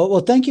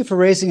 Well, thank you for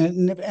raising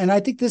it. And I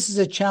think this is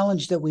a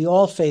challenge that we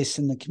all face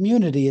in the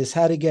community, is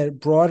how to get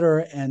broader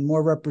and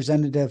more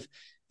representative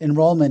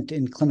enrollment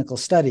in clinical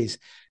studies.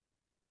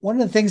 One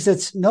of the things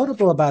that's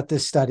notable about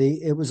this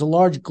study, it was a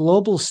large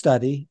global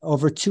study,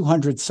 over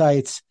 200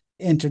 sites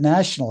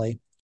internationally.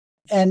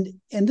 And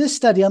in this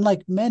study,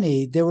 unlike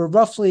many, there were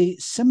roughly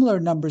similar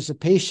numbers of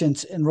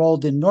patients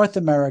enrolled in North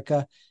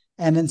America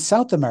and in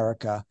South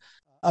America,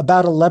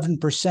 about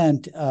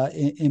 11%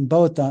 in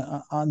both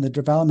on the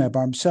durvalumab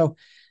arm. So,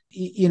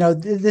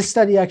 this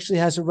study actually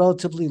has a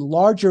relatively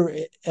larger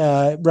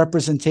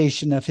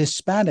representation of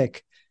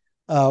Hispanic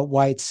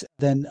whites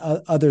than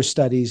other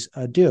studies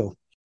do.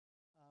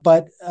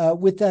 But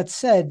with that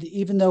said,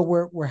 even though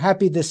we're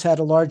happy this had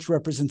a large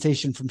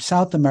representation from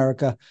South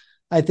America,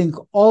 I think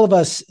all of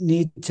us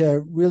need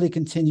to really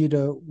continue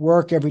to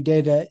work every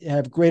day to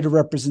have greater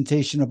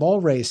representation of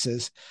all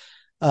races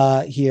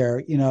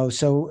here.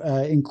 So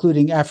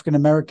including African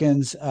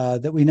Americans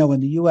that we know in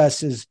the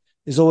U.S. is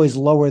always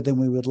lower than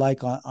we would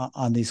like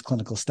on these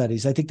clinical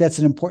studies. I think that's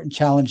an important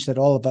challenge that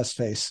all of us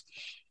face.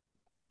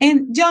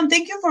 And John,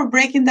 thank you for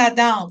breaking that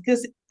down,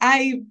 because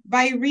by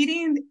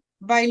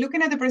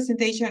looking at the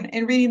presentation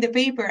and reading the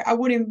paper, I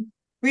wouldn't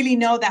really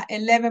know that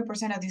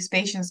 11% of these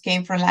patients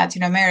came from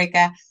Latin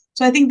America.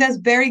 So I think that's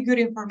very good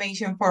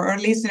information for our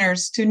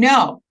listeners to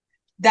know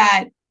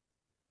that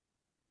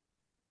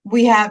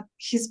we have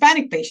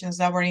Hispanic patients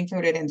that were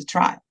included in the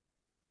trial.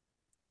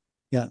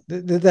 Yeah,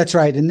 that's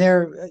right. And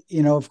there,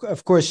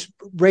 of course,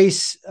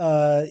 race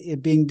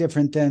it being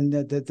different than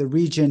the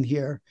region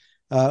here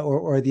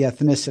or the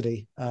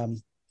ethnicity.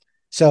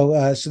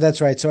 So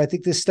that's right. So I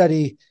think this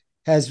study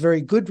has very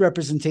good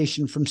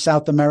representation from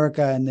South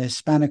America and the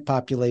Hispanic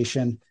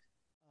population.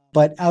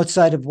 But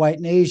outside of white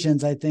and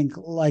Asians, I think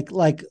like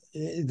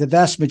the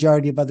vast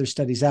majority of other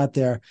studies out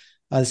there,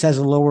 this has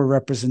a lower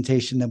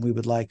representation than we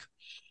would like.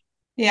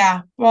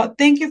 Yeah, well,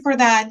 thank you for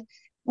that.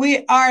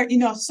 We are,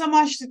 so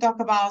much to talk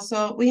about.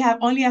 So we have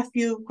only a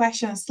few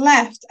questions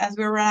left as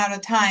we run out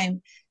of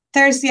time.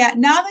 Tercia,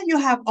 now that you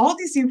have all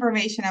this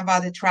information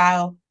about the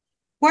trial,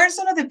 what are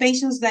some of the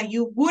patients that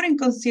you wouldn't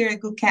consider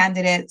good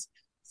candidates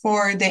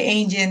for the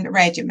AEGEAN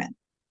regimen?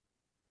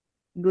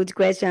 Good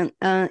question.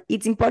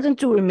 It's important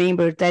to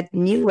remember that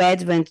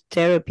neoadjuvant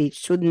therapy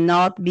should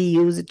not be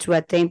used to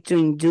attempt to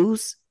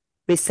induce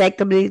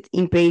resectability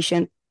in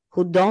patients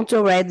who don't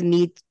already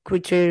meet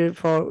criteria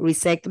for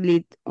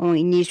resectability on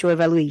initial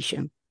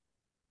evaluation.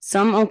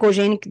 Some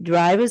oncogenic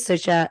drivers,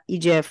 such as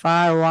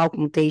EGFR or ALK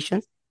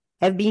mutations,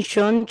 have been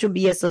shown to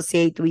be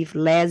associated with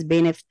less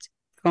benefit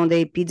from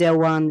the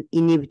PD-L1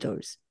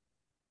 inhibitors.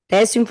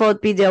 Testing for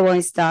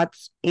PD-L1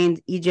 status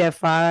and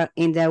EGFR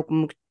and ALK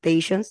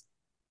mutations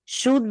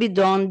should be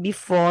done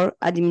before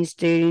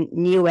administering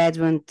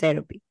neoadjuvant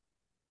therapy.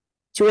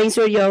 To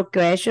answer your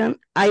question,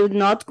 I would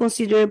not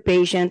consider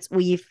patients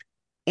with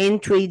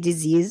N3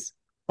 disease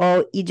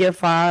or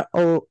EGFR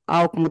or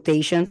ALK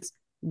mutations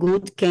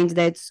good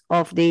candidates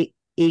of the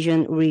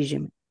AEGEAN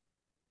regimen.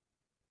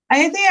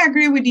 I think I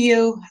agree with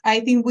you.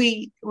 I think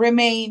we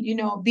remain,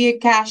 be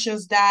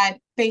cautious that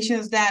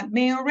patients that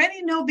may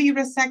already be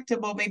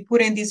resectable may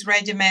put in these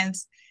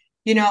regimens,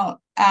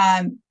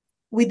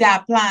 with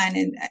that plan.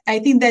 And I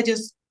think that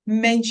just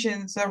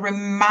mentions or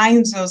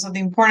reminds us of the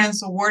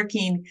importance of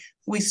working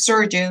with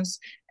surgeons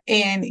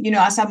and,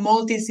 as a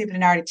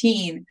multidisciplinary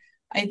team.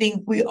 I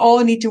think we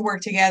all need to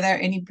work together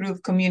and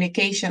improve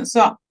communication.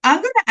 So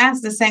I'm going to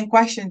ask the same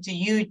question to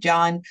you,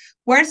 John.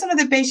 What are some of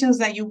the patients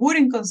that you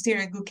wouldn't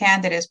consider good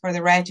candidates for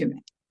the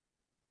regimen?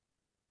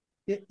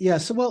 Yeah.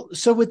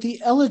 So with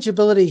the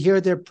eligibility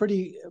here, they're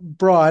pretty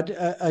broad.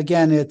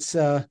 Again, it's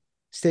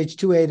stage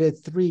 2A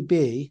to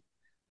 3B.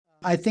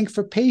 I think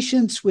for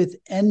patients with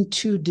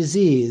N2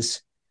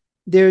 disease,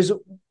 there's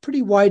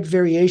pretty wide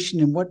variation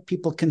in what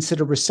people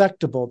consider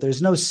resectable.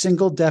 There's no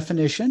single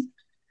definition.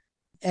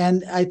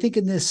 And I think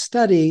in this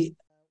study,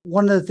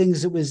 one of the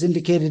things that was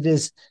indicated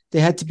is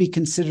they had to be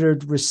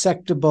considered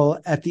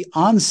resectable at the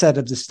onset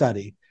of the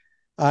study.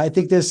 I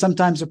think there's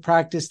sometimes a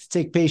practice to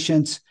take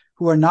patients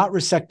who are not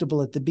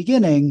resectable at the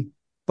beginning,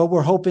 but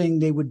we're hoping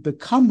they would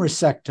become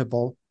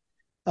resectable.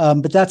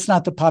 But that's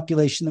not the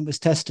population that was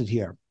tested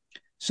here.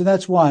 So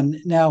that's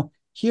one. Now,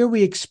 here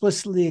we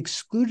explicitly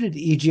excluded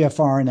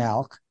EGFR and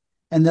ALK,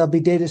 and there'll be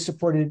data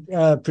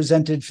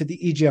presented for the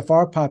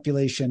EGFR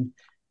population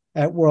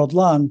at World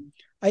Lung.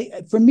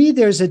 For me,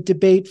 there's a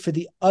debate for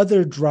the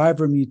other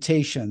driver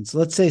mutations.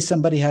 Let's say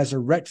somebody has a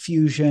RET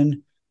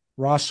fusion,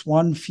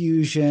 ROS1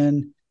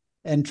 fusion,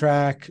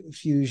 NTRK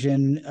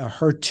fusion, a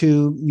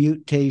HER2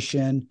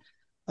 mutation,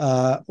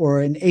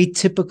 or an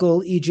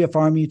atypical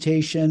EGFR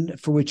mutation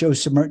for which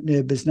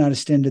osimertinib is not a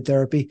standard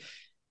therapy.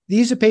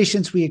 These are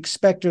patients we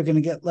expect are going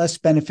to get less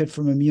benefit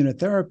from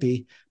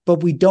immunotherapy,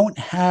 but we don't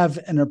have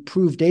an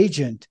approved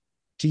agent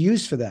to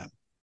use for them.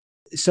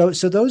 So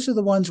those are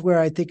the ones where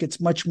I think it's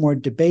much more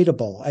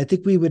debatable. I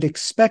think we would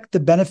expect the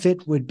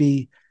benefit would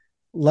be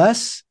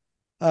less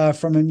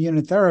from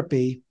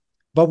immunotherapy,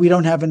 but we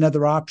don't have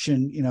another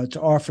option,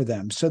 to offer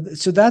them. So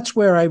that's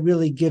where I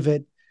really give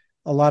it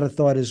a lot of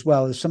thought as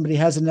well. If somebody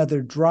has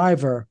another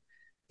driver,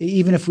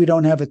 even if we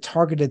don't have a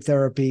targeted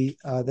therapy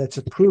that's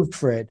approved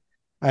for it,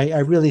 I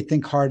really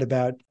think hard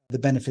about the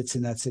benefits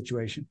in that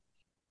situation.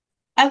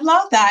 I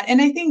love that.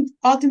 And I think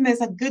ultimately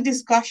it's a good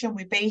discussion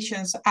with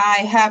patients.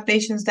 I have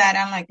patients that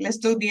I'm like, let's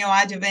do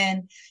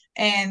neoadjuvant.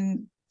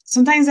 And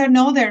sometimes I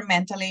know they're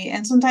mentally,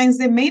 and sometimes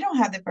they may not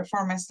have the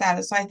performance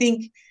status. So I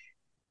think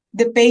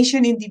the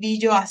patient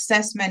individual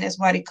assessment is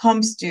what it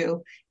comes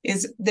to,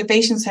 is the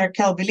patient's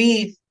Herkel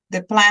belief,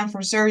 the plan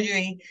for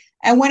surgery.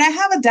 And when I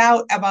have a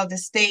doubt about the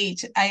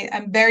stage,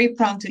 I'm very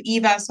prone to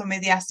EVAs or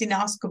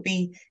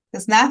mediastinoscopy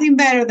There's nothing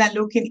better than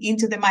looking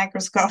into the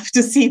microscope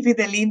to see if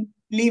the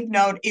lymph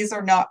node is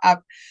or not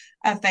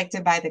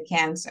affected by the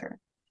cancer.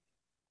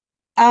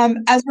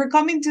 As we're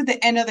coming to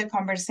the end of the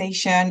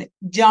conversation,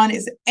 John,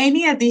 is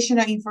any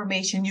additional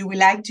information you would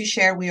like to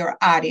share with your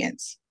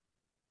audience?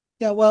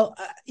 Yeah, well,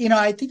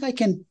 I think I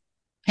can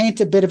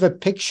paint a bit of a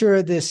picture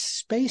of this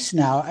space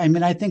now. I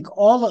mean, I think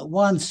all at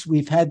once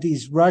we've had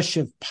these rush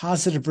of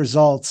positive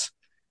results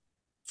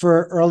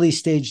for early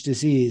stage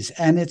disease.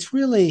 And it's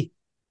really,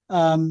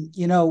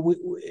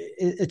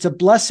 it's a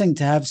blessing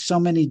to have so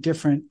many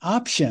different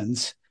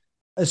options,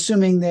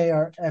 assuming they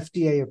are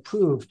FDA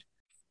approved,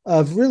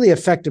 of really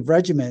effective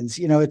regimens.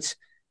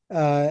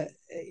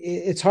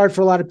 It's hard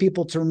for a lot of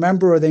people to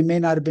remember, or they may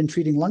not have been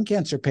treating lung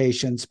cancer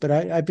patients, but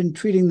I've been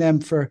treating them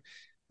for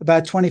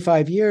about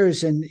 25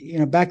 years.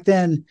 And, back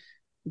then,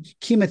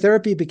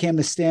 chemotherapy became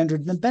a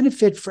standard. And the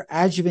benefit for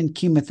adjuvant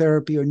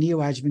chemotherapy or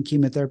neoadjuvant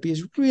chemotherapy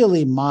is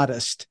really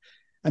modest.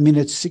 I mean,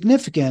 it's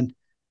significant,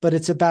 but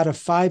it's about a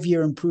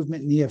 5-year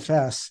improvement in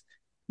EFS.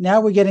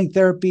 Now we're getting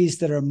therapies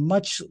that are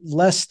much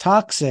less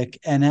toxic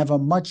and have a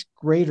much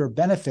greater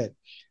benefit.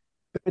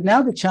 But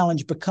now the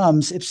challenge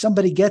becomes, if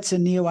somebody gets a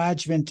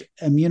neoadjuvant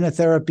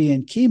immunotherapy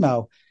and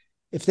chemo,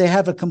 if they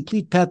have a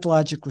complete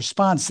pathologic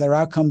response, their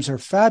outcomes are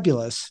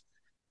fabulous.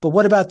 But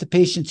what about the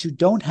patients who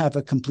don't have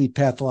a complete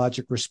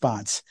pathologic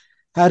response?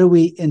 How do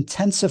we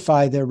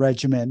intensify their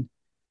regimen,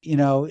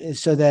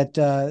 so that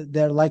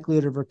their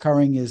likelihood of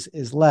recurring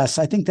is less?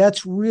 I think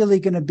that's really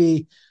going to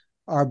be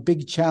our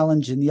big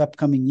challenge in the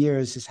upcoming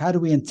years, is how do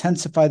we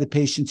intensify the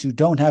patients who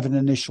don't have an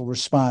initial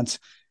response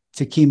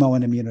to chemo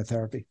and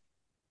immunotherapy?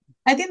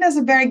 I think that's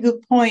a very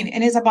good point.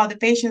 And it's about the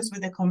patients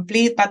with a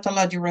complete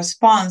pathologic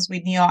response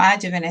with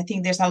neoadjuvant. I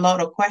think there's a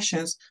lot of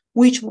questions.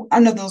 Which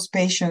one of those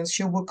patients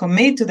should we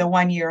commit to the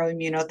 1 year of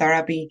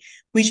immunotherapy?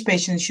 Which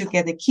patients should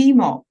get the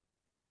chemo?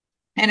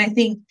 And I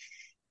think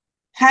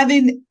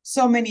having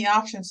so many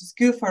options is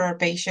good for our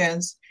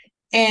patients.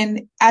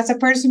 And as a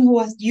person who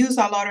has used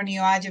a lot of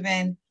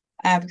neoadjuvant,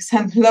 because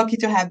I'm lucky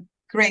to have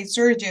great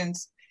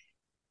surgeons,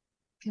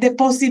 the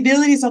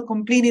possibilities of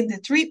completing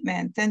the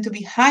treatment tend to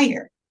be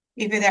higher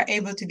if they're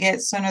able to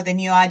get some of the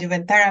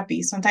neoadjuvant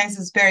therapy. Sometimes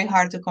it's very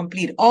hard to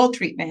complete all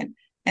treatment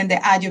in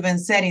the adjuvant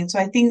setting. So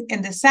I think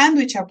in the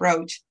sandwich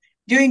approach,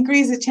 you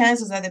increase the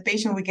chances that the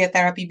patient will get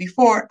therapy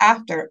before,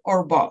 after,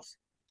 or both.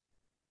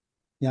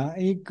 Yeah, I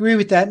agree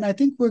with that. And I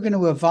think we're going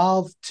to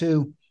evolve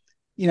to,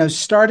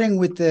 starting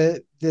with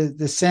the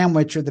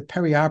sandwich or the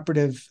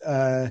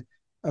perioperative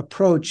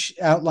approach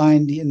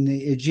outlined in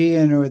the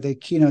AEGEAN or the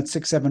Keynote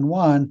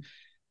 671.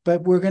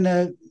 But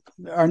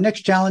our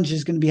next challenge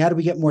is going to be, how do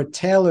we get more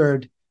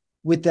tailored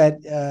with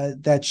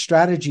that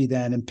strategy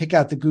then, and pick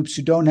out the groups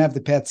who don't have the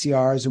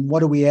PET-CRs, and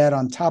what do we add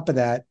on top of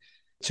that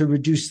to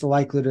reduce the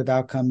likelihood of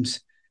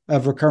outcomes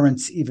of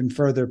recurrence even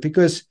further?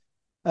 Because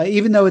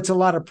even though it's a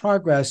lot of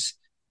progress,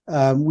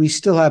 we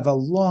still have a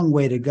long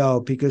way to go,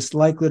 because the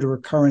likelihood of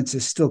recurrence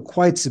is still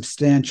quite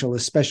substantial,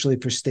 especially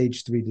for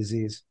stage 3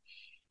 disease.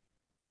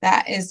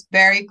 That is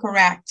very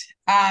correct.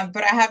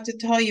 But I have to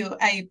tell you,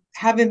 I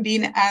haven't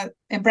been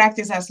in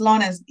practice as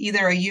long as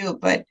either of you,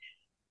 but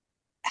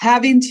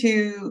having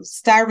to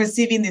start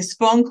receiving these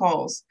phone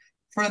calls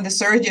from the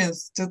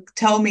surgeons to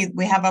tell me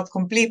we have a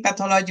complete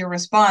pathologic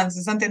response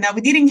is something that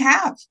we didn't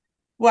have,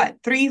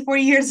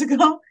 3-4 years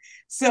ago?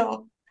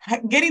 So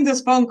getting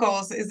those phone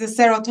calls is the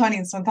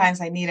serotonin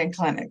sometimes I need in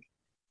clinic.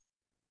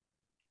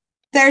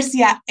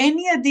 Tercia,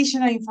 any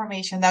additional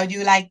information that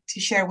you like to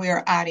share with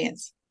your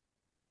audience?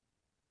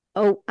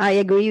 Oh, I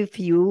agree with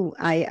you.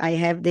 I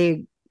have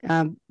the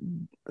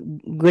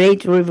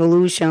great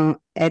revolution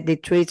at the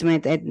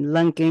treatment at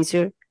lung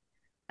cancer,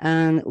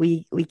 and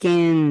we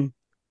can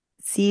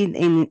see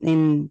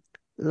in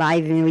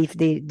live with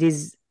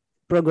this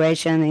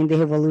progression and the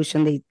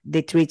revolution,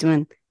 the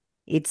treatment.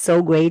 It's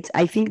so great.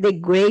 I think the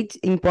great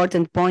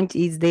important point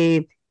is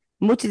the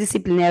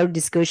multidisciplinary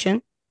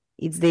discussion.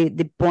 It's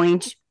the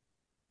point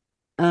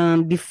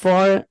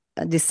before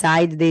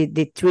decide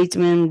the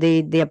treatment,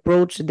 the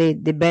approach, the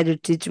better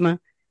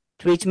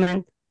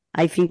treatment.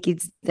 I think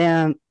it's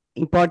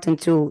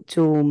important to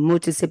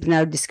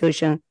multidisciplinary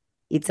discussion.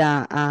 It's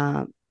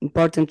a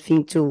important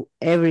thing to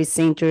every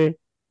center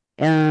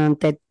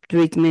that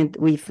treatment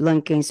with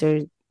lung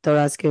cancer,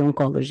 thoracic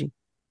oncology.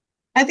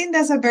 I think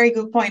that's a very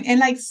good point. And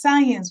like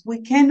science,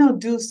 we cannot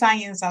do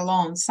science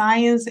alone.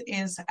 Science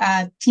is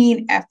a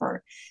team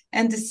effort.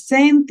 And the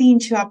same thing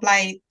should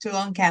apply to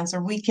lung cancer.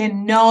 We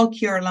cannot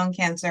cure lung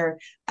cancer,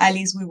 at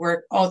least we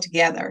work all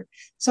together.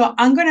 So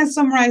I'm going to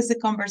summarize the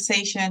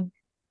conversation.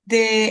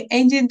 The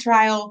AEGEAN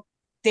trial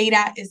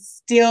data is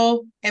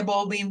still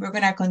evolving. We're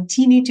going to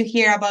continue to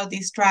hear about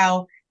this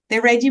trial. The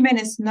regimen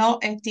is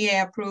not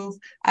FDA approved,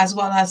 as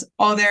well as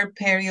other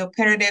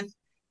perioperative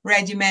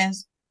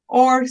regimens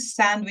or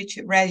sandwich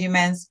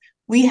regimens.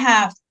 We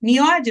have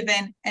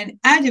neoadjuvant and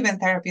adjuvant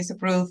therapies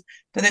approved,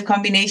 but the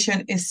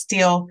combination is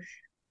still,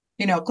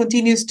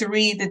 continues to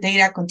read, the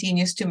data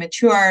continues to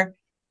mature.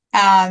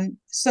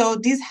 So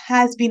this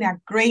has been a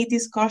great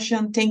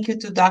discussion. Thank you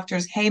to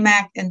Drs.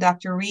 Haymack and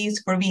Dr.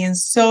 Reese for being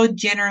so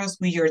generous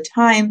with your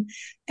time.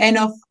 And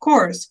of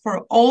course,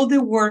 for all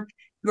the work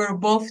you're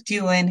both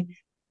doing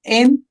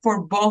and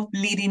for both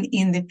leading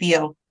in the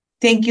field.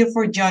 Thank you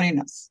for joining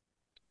us.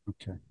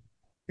 Okay.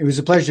 It was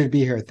a pleasure to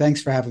be here.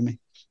 Thanks for having me.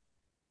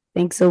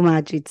 Thanks so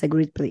much. It's a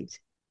great pleasure.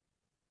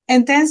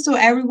 And thanks to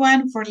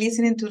everyone for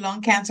listening to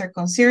Lung Cancer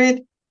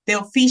Considered, the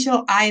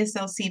official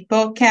ISLC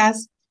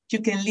podcast.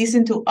 You can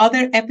listen to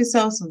other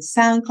episodes on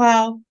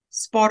SoundCloud,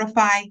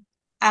 Spotify,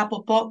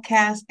 Apple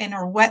Podcasts, and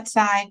our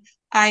website,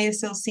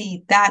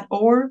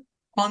 ISLC.org,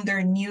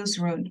 under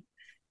Newsroom.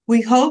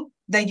 We hope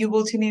that you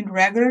will tune in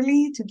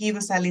regularly to give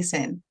us a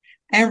listen.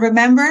 And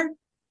remember,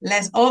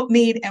 let's all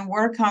meet and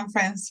work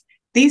conference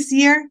this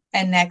year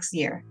and next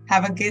year.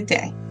 Have a good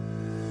day.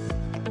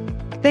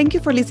 Thank you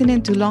for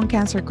listening to Lung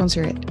Cancer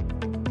Considered.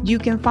 You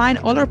can find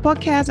all our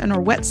podcasts on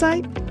our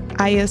website,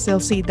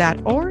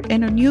 ISLC.org,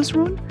 and our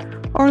Newsroom,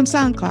 or on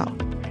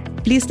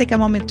SoundCloud. Please take a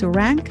moment to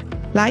rank,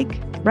 like,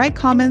 write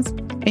comments,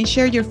 and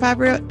share your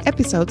favorite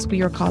episodes with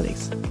your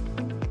colleagues.